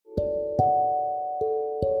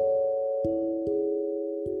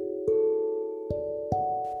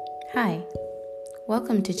Hi,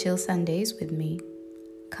 welcome to Chill Sundays with me.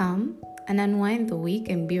 Come and unwind the week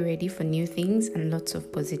and be ready for new things and lots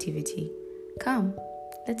of positivity. Come,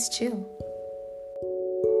 let's chill.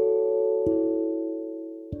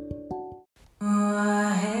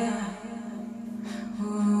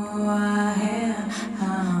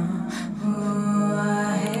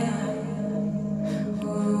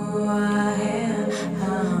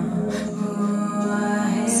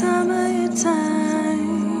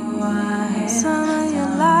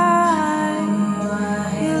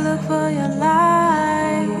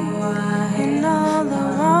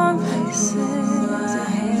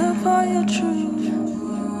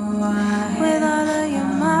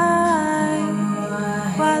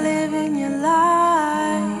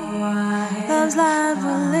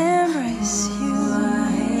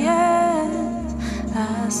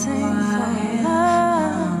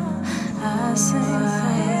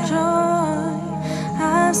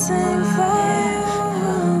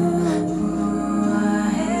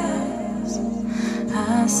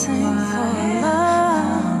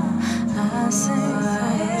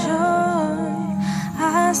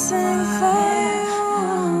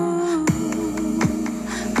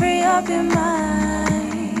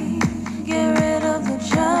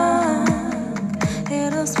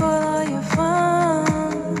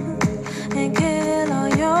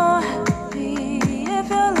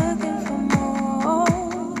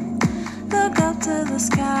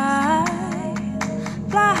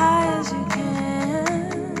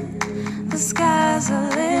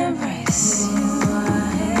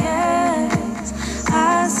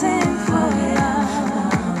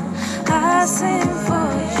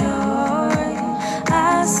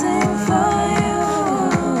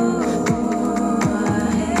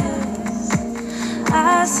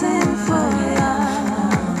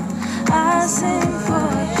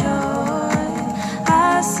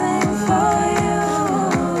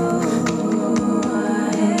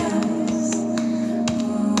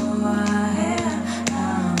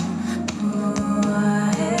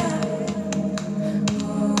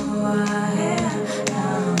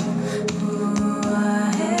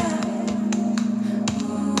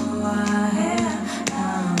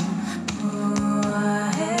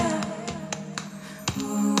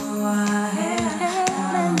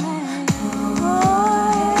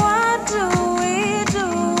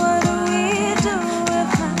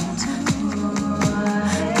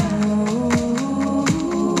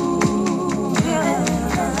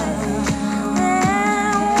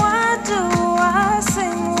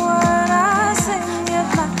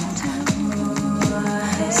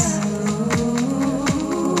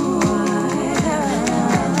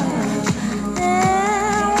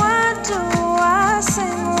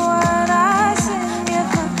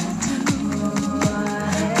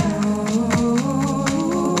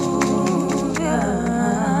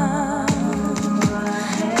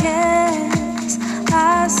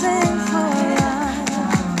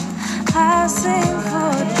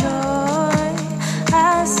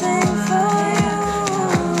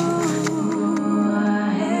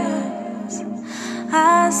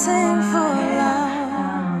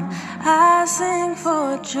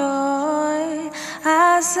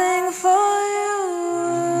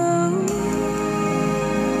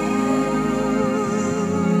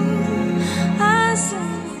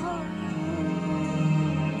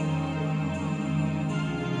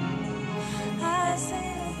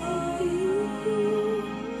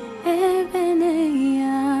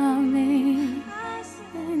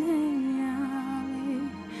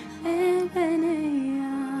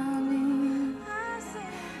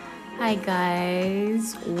 Hi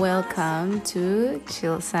guys, welcome to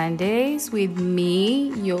Chill Sundays with me,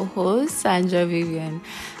 your host Sandra Vivian.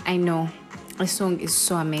 I know the song is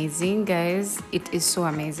so amazing, guys. It is so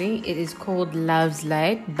amazing. It is called Love's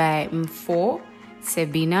Light by Mfo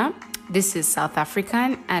Sebina. This is South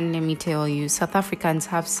African, and let me tell you, South Africans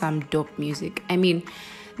have some dope music. I mean,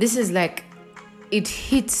 this is like, it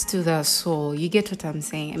hits to the soul. You get what I'm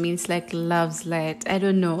saying? I mean, it's like Love's Light. I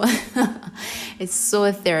don't know. It's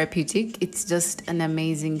so therapeutic. It's just an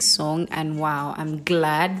amazing song. And wow, I'm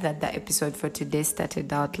glad that the episode for today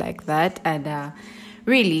started out like that. And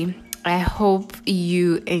really, I hope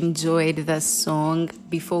you enjoyed the song.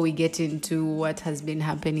 Before we get into what has been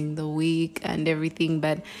happening the week and everything,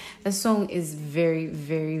 but the song is very,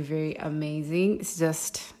 very, very amazing. It's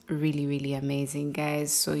just really, really amazing,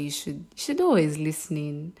 guys. So you should always listen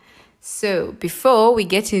in. So before we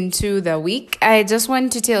get into the week, I just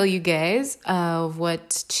want to tell you guys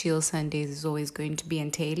what Chill Sundays is always going to be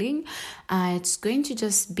entailing. It's going to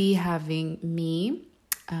just be having me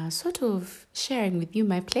sort of sharing with you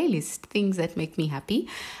my playlist, things that make me happy.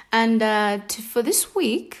 And for this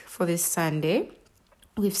week, for this Sunday,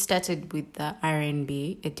 we've started with the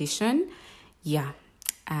R&B edition. Yeah.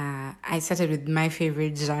 I started with my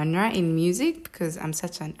favorite genre in music because I'm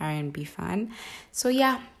such an R&B fan. So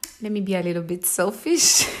yeah, let me be a little bit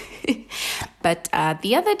selfish. But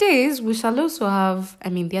the other days,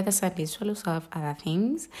 the other Sundays, we'll also have other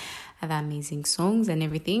things, other amazing songs and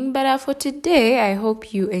everything. But for today, I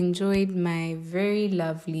hope you enjoyed my very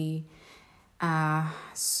lovely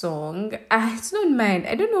song. It's not mine.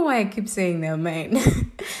 I don't know why I keep saying they're mine.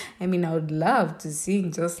 I mean, I would love to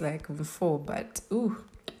sing just like before, but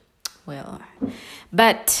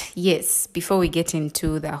but yes, before we get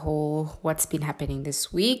into the whole what's been happening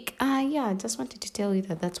this week, I just wanted to tell you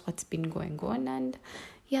that that's what's been going on, and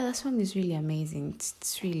yeah, that song is really amazing.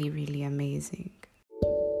 It's really, really amazing.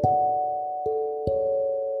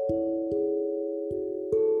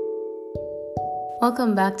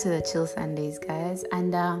 Welcome back to the Chill Sundays, guys,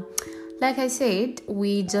 and like I said,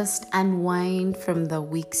 we just unwind from the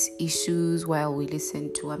week's issues while we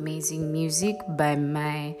listen to amazing music by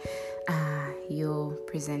my your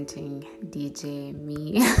presenting DJ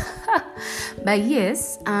me. But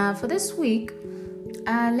yes, for this week,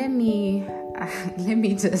 let me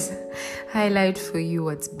just highlight for you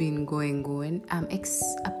what's been going on.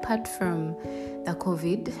 Apart from the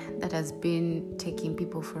COVID that has been taking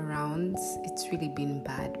people for rounds, it's really been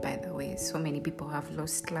bad, by the way. So many people have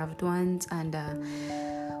lost loved ones, and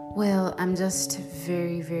I'm just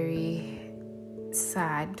very, very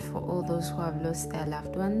sad for all those who have lost their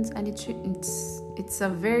loved ones, and it's a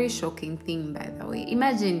very shocking thing, by the way.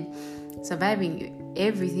 Imagine surviving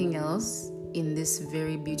everything else in this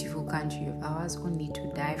very beautiful country of ours, only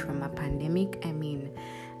to die from a pandemic. I mean,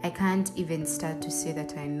 I can't even start to say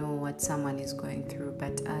that I know what someone is going through,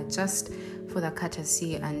 but just for the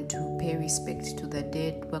courtesy and to pay respect to the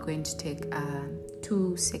dead, we're going to take a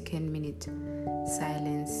 2-second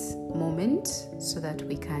silence moment so that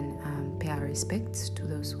we can pay our respects to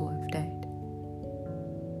those who have died.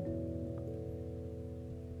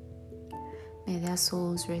 May their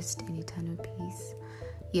souls rest in eternal peace.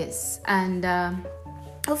 Yes, and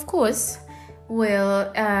of course,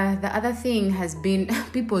 the other thing has been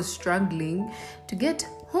people struggling to get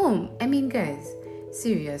home. I mean, guys,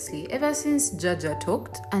 seriously, ever since Jaja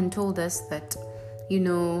talked and told us that, we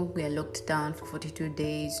are locked down for 42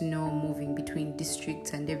 days, no moving between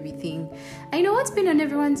districts and everything. I know what's been on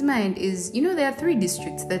everyone's mind is, there are 3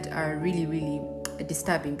 districts that are really, really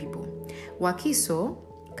disturbing people. Wakiso,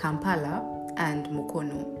 Kampala, and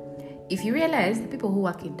Mukono. If you realize the people who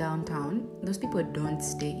work in downtown, those people don't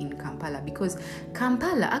stay in Kampala, because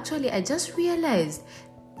Kampala, actually, I just realized,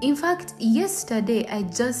 in fact, yesterday I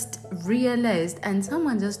just realized, and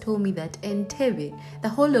someone just told me that Entebbe, the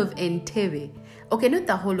whole of Entebbe, okay, not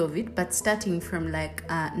the whole of it, but starting from like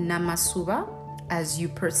Namasuba, as you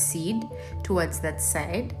proceed towards that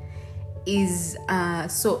side, is,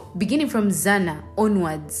 so beginning from Zana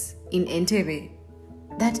onwards in Entebbe,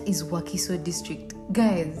 that is Wakiso district.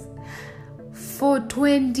 Guys, for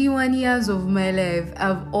 21 years of my life,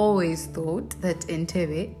 I've always thought that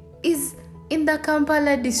Entebbe is in the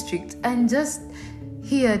Kampala district, and just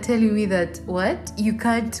here telling me that, what? You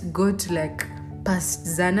can't go to like past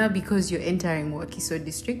Zana because you're entering Wakiso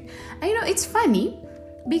district. I know it's funny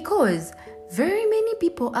because very many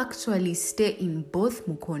people actually stay in both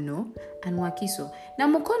Mukono and Wakiso. Now,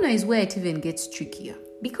 Mukono is where it even gets trickier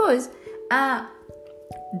because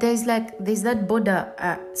there's that border.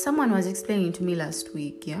 Someone was explaining to me last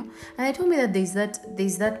week, and they told me that there's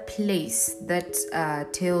that place that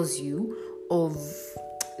tells you of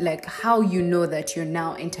like how you know that you're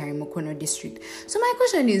now entering Mukono district. So my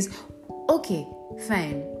question is, okay,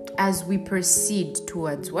 fine. As we proceed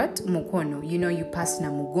towards what? Mukono, you pass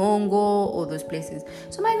Namugongo, all those places.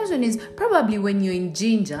 So my question is, probably when you're in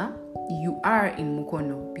Jinja, you are in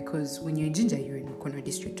Mukono, because when you're in Jinja, you're in Mukono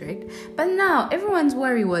district, right? But now everyone's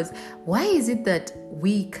worry was, why is it that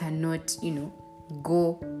we cannot,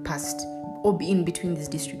 go past or be in between these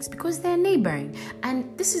districts? Because they're neighboring,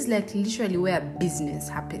 and this is like literally where business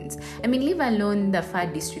happens. I mean, leave alone the far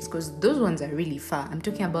districts, because those ones are really far. I'm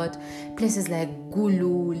talking about places like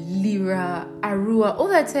Gulu, Lira, Arua, all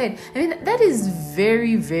that side. I mean, that is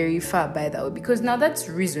very, very far, by the way, because now that's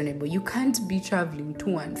reasonable. You can't be traveling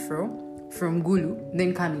to and fro from Gulu,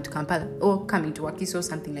 then coming to Kampala or coming to Wakiso or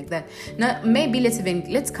something like that. Now, maybe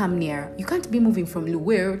let's come near. You can't be moving from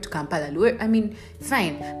Luwero to Kampala. I mean,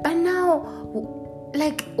 fine. But now,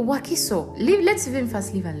 like Wakiso, let's even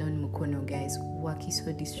first leave alone Mukono, guys.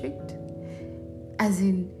 Wakiso district. As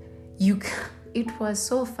in, It was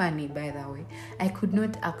so funny, by the way. I could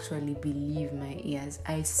not actually believe my ears.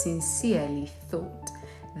 I sincerely thought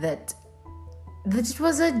that it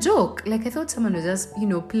was a joke. Like, I thought someone was just,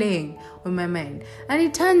 playing on my mind. And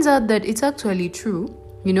it turns out that it's actually true,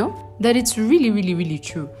 that it's really, really, really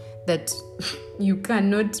true that you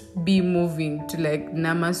cannot be moving to like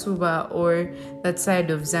Namasuba or that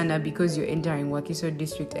side of Zana because you're entering Wakiso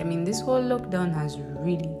district. I mean, this whole lockdown has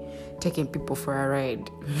really taken people for a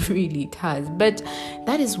ride. Really, it has. But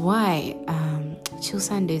that is why Chill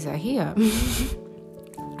Sundays are here.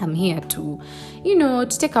 I'm here to,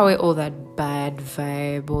 to take away all that bad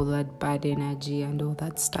vibe, all that bad energy and all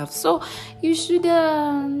that stuff. So you should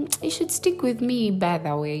stick with me, by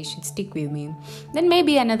the way. You should stick with me. Then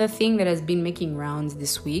maybe another thing that has been making rounds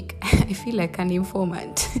this week, I feel like an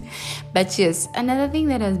informant. But yes, another thing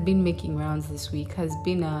that has been making rounds this week has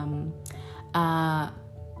been, I'm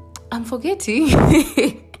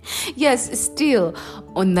forgetting. Yes, still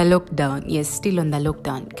on the lockdown.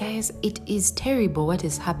 Guys, it is terrible what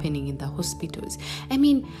is happening in the hospitals. I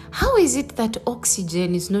mean, how is it that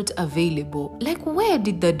oxygen is not available? Like, where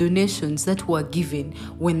did the donations that were given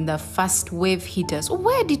when the first wave hit us,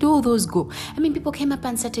 where did all those go? I mean, people came up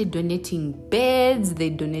and started donating beds, they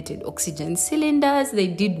donated oxygen cylinders, they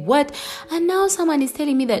did what? And now someone is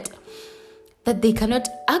telling me that they cannot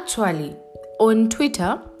actually, on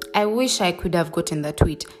Twitter, I wish I could have gotten the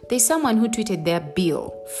tweet. There's someone who tweeted their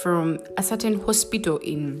bill from a certain hospital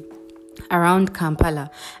in around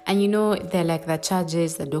Kampala. And they're like the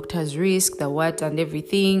charges, the doctor's risk, the what and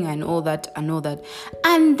everything and all that.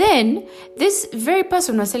 And then this very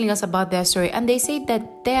person was telling us about their story, and they said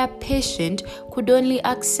that their patient could only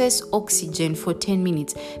access oxygen for 10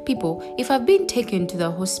 minutes. People, if I've been taken to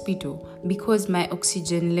the hospital because my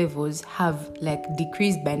oxygen levels have like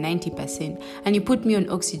decreased by 90% and you put me on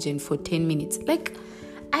oxygen for 10 minutes, like,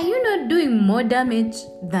 are you not doing more damage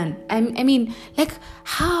than... I mean, like,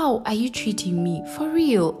 how are you treating me? For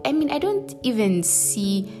real. I mean, I don't even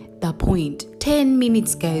see the point. 10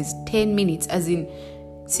 minutes, guys. 10 minutes. As in,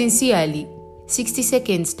 sincerely, 60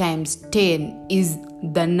 seconds times 10 is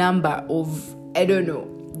the number of... I don't know.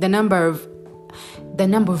 The number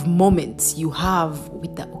of moments you have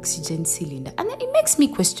with the oxygen cylinder. And it makes me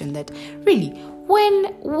question that, really,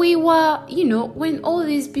 when we were, when all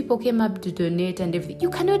these people came up to donate and everything, you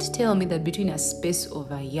cannot tell me that between a space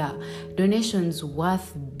of a year, donations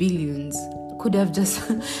worth billions could have just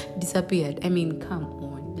disappeared. I mean, come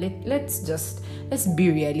on. Let's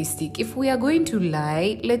be realistic. If we are going to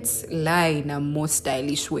lie, let's lie in a more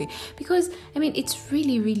stylish way. Because, I mean, it's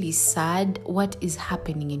really, really sad what is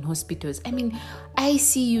happening in hospitals. I mean,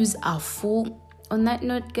 ICUs are full. On that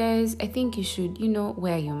note, guys, I think you should,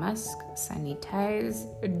 wear your mask, sanitize.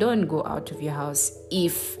 Don't go out of your house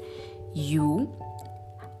if you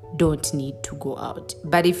don't need to go out.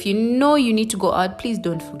 But if you know you need to go out, please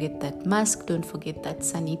don't forget that mask, don't forget that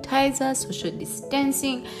sanitizer, social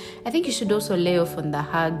distancing. I think you should also lay off on the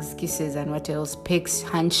hugs, kisses, and what else, pecks,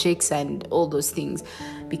 handshakes, and all those things.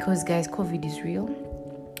 Because, guys, COVID is real.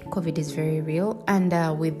 COVID is very real. And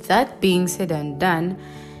with that being said and done,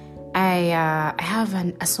 I have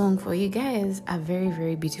a song for you guys, a very,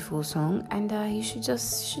 very beautiful song, and you should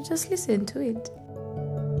just listen to it.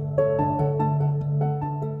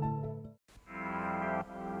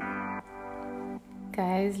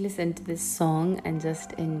 Guys, listen to this song and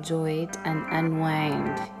just enjoy it and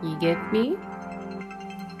unwind. You get me?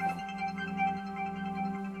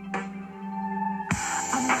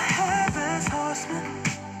 I'm a headless horseman.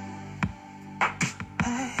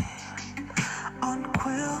 On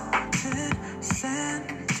quilted sand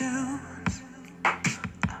dunes,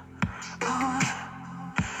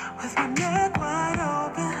 with my neck wide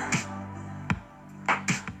open,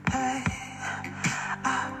 I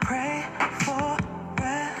pray for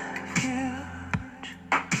refuge.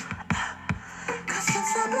 'Cause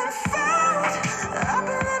since I've been found, I've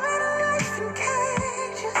been living a life in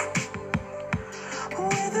cages,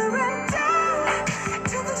 withering down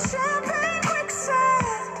to the champagne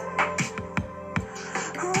quicksand.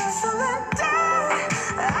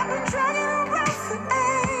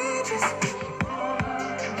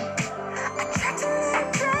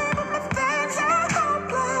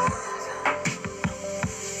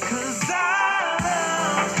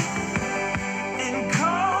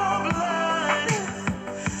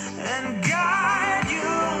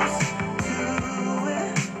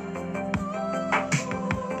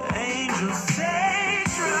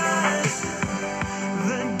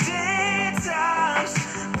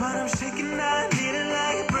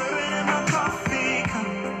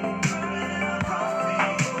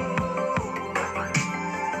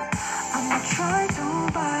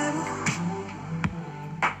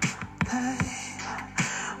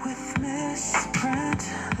 misprint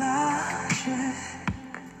logic.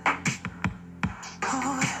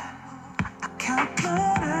 Oh, I count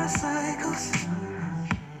motorcycles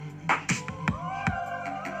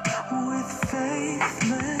with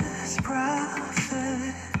faithless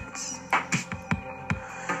prophets.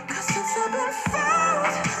 'Cause since I've been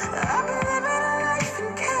found, I've been living a life in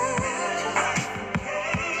cages,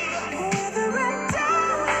 withering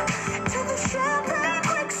down to the champagne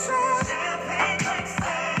quicksand,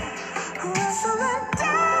 wrestling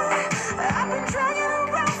down. I've been dragging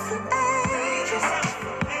around for ages.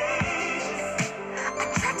 I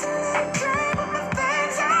tried to let it drain, but my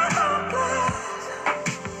veins are hopeless.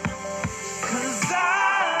 'Cause I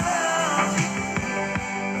love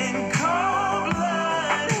in cold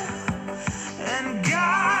blood, and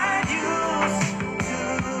God used to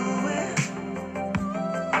it.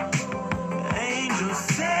 Angels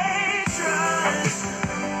say trust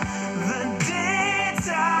the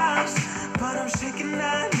detox, but I'm shaking. I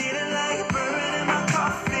need it like a bourbon in my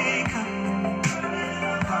coffee cup.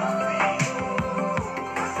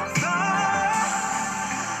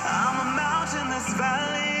 I'm a mountain this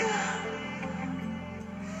valley.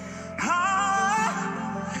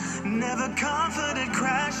 Never comforted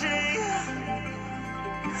crashing.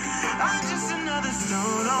 I'm just another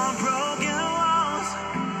stone on broken walls,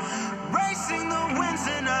 racing the winds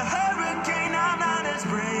in a hurricane. I'm not as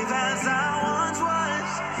brave as I once was.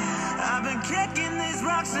 I've been kicking these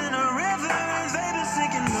rocks in a river, and they've been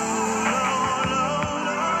sinking low, low, low,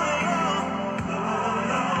 low,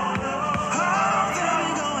 low. Oh, they've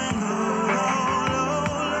been going low, low, low,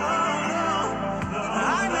 low, low.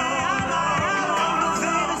 I may, but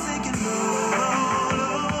they've been sinking low, low,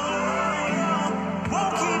 low, low.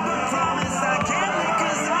 Won't keep a promise I can't make,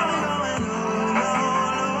 'cause I've been going low, low, low,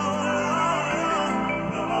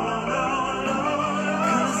 low, low.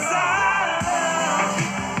 'Cause I love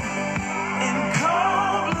in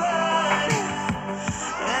cold blood,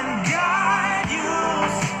 and God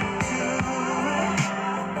used to it.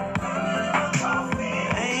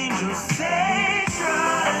 Angels say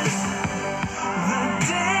trust the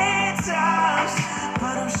detox,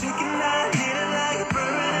 but I'm shaking. I need it like a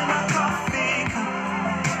bourbon in my coffee cup.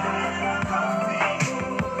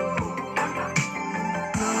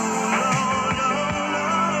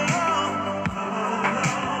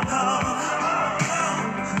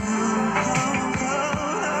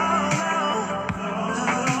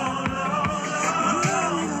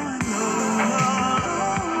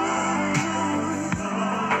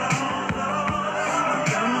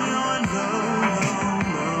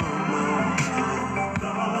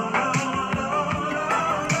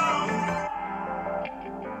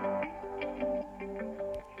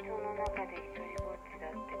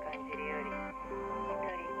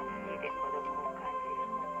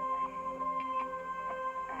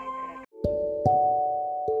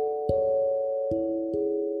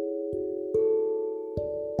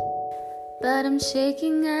 But I'm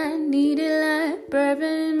shaking, I need it like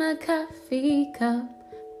bourbon in my coffee cup.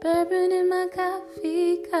 Bourbon in my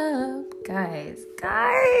coffee cup. Guys.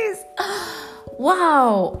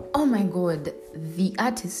 Wow. Oh my god. The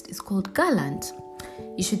artist is called Gallant.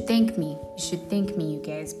 You should thank me, you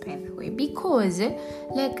guys, by the way. Because,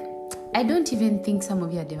 I don't even think some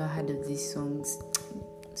of you had ever heard of these songs.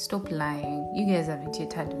 Stop lying. You guys haven't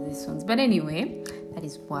yet heard of these songs. But anyway, that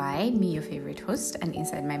is why me, your favorite host, and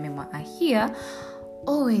Inside My Memoir are here,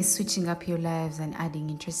 always switching up your lives and adding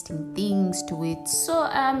interesting things to it. So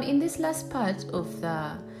in this last part of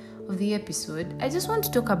the episode, I just want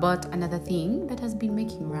to talk about another thing that has been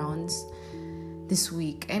making rounds this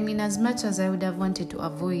week. I mean, as much as I would have wanted to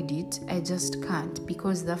avoid it, I just can't,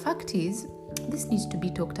 because the fact is, this needs to be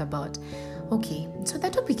talked about. Okay, so the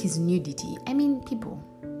topic is nudity. I mean, people,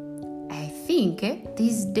 I think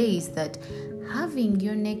these days that having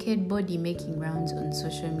your naked body making rounds on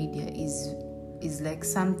social media is like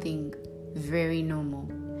something very normal.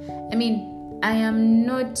 I mean, I am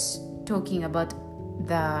not talking about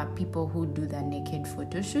the people who do the naked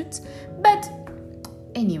photo shoots, but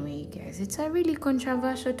anyway, guys, it's a really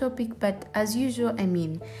controversial topic. But as usual, I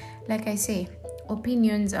mean, like I say,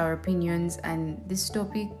 opinions are opinions, and this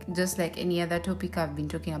topic, just like any other topic I've been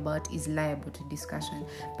talking about, is liable to discussion.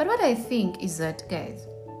 But what I think is that, guys,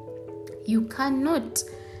 you cannot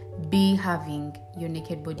be having your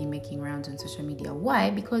naked body making rounds on social media.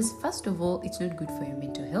 Why? Because first of all, it's not good for your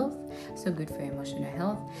mental health. It's not good for your emotional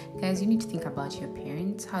health. Guys, you need to think about your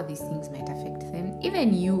parents, how these things might affect them,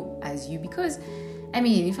 even you as you. Because I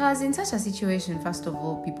mean, if I was in such a situation, first of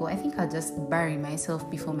all, people, I think I'll just bury myself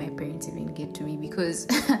before my parents even get to me, because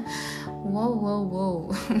whoa.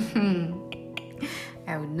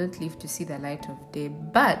 I would not live to see the light of day.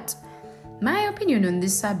 But my opinion on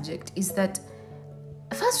this subject is that,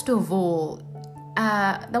 first of all,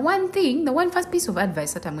 the first piece of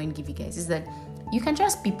advice that I'm going to give you guys is that you can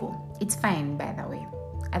trust people. It's fine, by the way.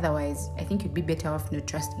 Otherwise, I think you'd be better off not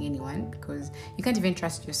trusting anyone, because you can't even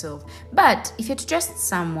trust yourself. But if you're to trust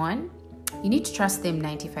someone, you need to trust them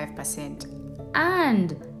 95%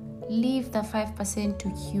 and leave the 5% to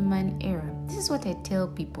human error. This is what I tell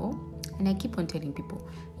people, and I keep on telling people.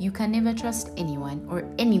 You can never trust anyone or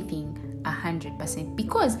anything 100%,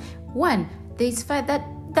 because one, there's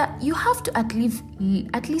that you have to at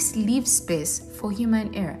least leave space for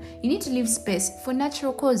human error. You need to leave space for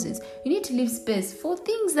natural causes. You need to leave space for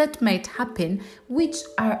things that might happen which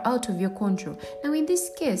are out of your control. Now, in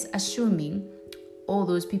this case, assuming all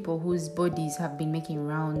those people whose bodies have been making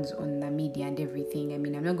rounds on the media and everything, I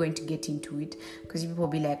mean, I'm not going to get into it because people will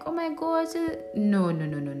be like, oh my God, no.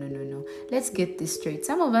 Let's get this straight.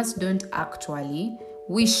 Some of us don't actually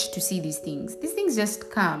wish to see these things. These things just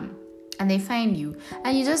come and they find you,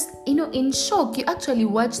 and you just, in shock. You actually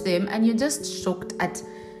watch them and you're just shocked at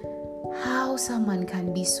how someone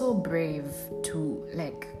can be so brave to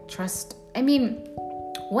trust. I mean,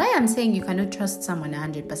 why I'm saying you cannot trust someone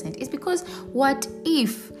 100% is because what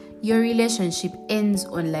if your relationship ends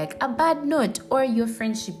on a bad note, or your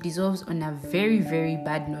friendship dissolves on a very, very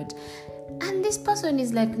bad note, and this person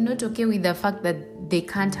is not okay with the fact that they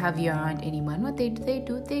can't have you around anymore? What they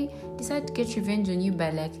do, they decide to get revenge on you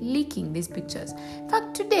by leaking these pictures. In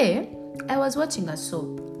fact, today I was watching a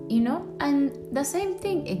soap, and the same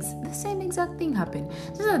exact thing happened.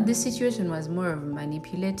 So that this situation was more of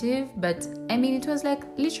manipulative, but I mean, it was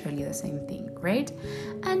literally the same thing, right?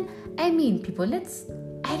 And I mean, people,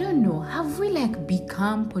 I don't know, have we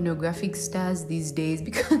become pornographic stars these days?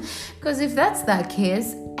 Because if that's the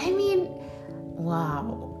case, I mean,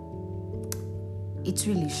 wow, it's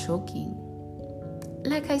really shocking.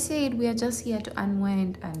 Like I said, we are just here to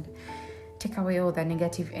unwind and take away all the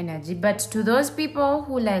negative energy. But to those people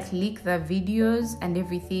who leak the videos and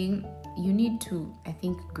everything, you need to, I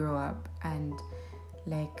think, grow up and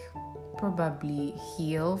probably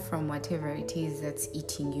heal from whatever it is that's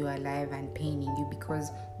eating you alive and paining you,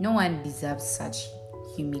 because no one deserves such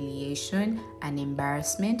humiliation and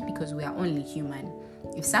embarrassment, because we are only human.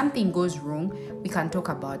 If something goes wrong, we can talk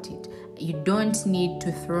about it. You don't need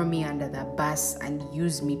to throw me under the bus and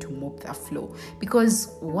use me to mop the floor. Because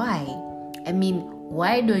why? I mean,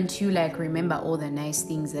 why don't you remember all the nice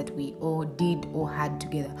things that we all did or had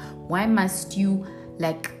together? Why must you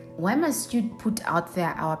put out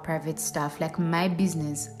there our private stuff, my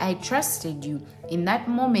business? I trusted you. In that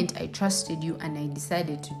moment, I trusted you, and I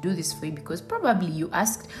decided to do this for you because probably you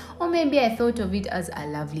asked, or maybe I thought of it as a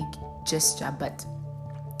lovely gesture, but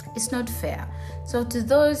it's not fair. So to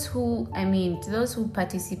those who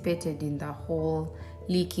participated in the whole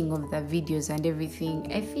leaking of the videos and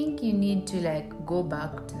everything, I think you need to go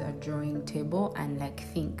back to the drawing table and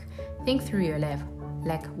think through your life.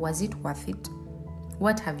 Was it worth it?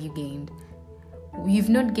 What have you gained? You've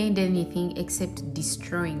not gained anything except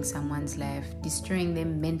destroying someone's life, destroying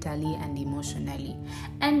them mentally and emotionally.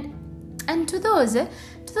 And to those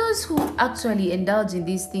who actually indulge in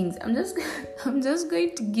these things, I'm just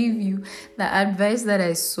going to give you the advice that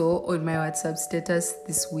I saw on my WhatsApp status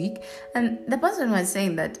this week. And the person was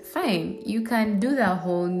saying that, fine, you can do the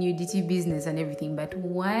whole nudity business and everything, but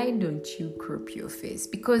why don't you crop your face?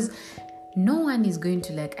 Because no one is going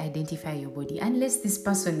to identify your body unless this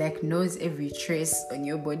person knows every trace on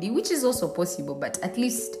your body, which is also possible, but at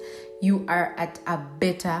least you are at a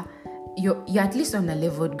better, you're at least on a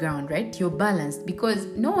leveled ground, right? You're balanced, because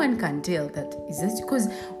no one can tell that is this, because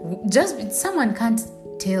someone can't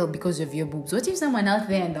tell because of your boobs. What if someone out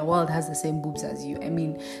there in the world has the same boobs as you? I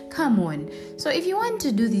mean, come on. So if you want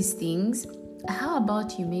to do these things, how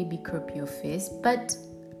about you maybe crop your face? But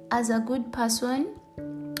as a good person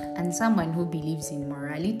and someone who believes in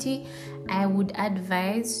morality, I would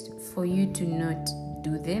advise for you to not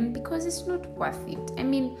do them, because it's not worth it. I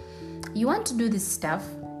mean, you want to do this stuff,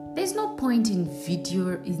 there's no point in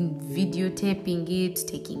videotaping it,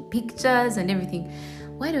 taking pictures and everything.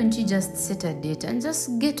 Why don't you just set a date and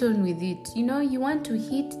just get on with it? You want to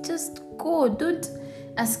hit, just go. Don't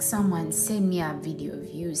ask someone, send me a video of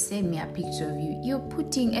you, send me a picture of you. You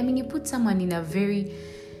put someone in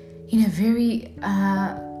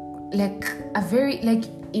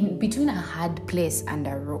in between a hard place and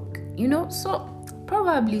a rock, so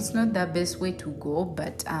probably it's not the best way to go.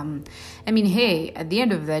 But hey, at the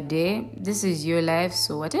end of the day, this is your life,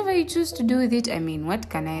 so whatever you choose to do with it, what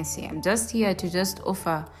can I say? I'm just here to just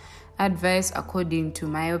offer advice according to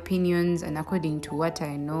my opinions and according to what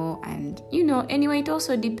I know. And anyway, it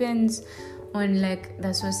also depends on like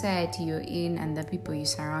the society you're in and the people you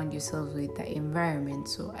surround yourself with, the environment.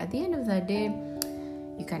 So at the end of the day,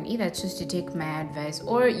 you can either choose to take my advice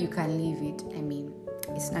or you can leave it. I mean,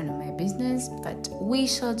 it's none of my business, but we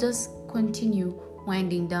shall just continue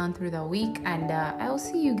winding down through the week, and I'll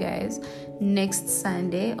see you guys next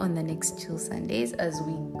Sunday on the next Chill Sundays as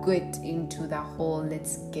we get into the whole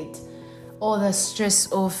let's get all the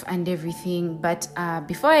stress off and everything. But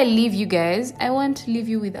before I leave you guys, I want to leave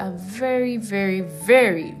you with a very, very,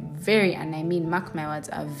 very, very, and I mean mark my words,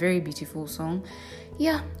 a very beautiful song.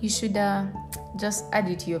 Yeah, you should just add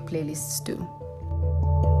it to your playlists too.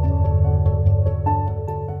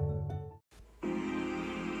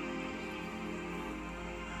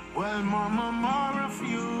 Well, mama, more of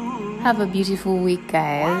you. Have a beautiful week,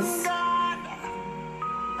 guys.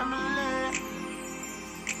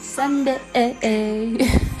 Sunday.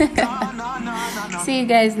 See you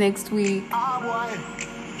guys next week.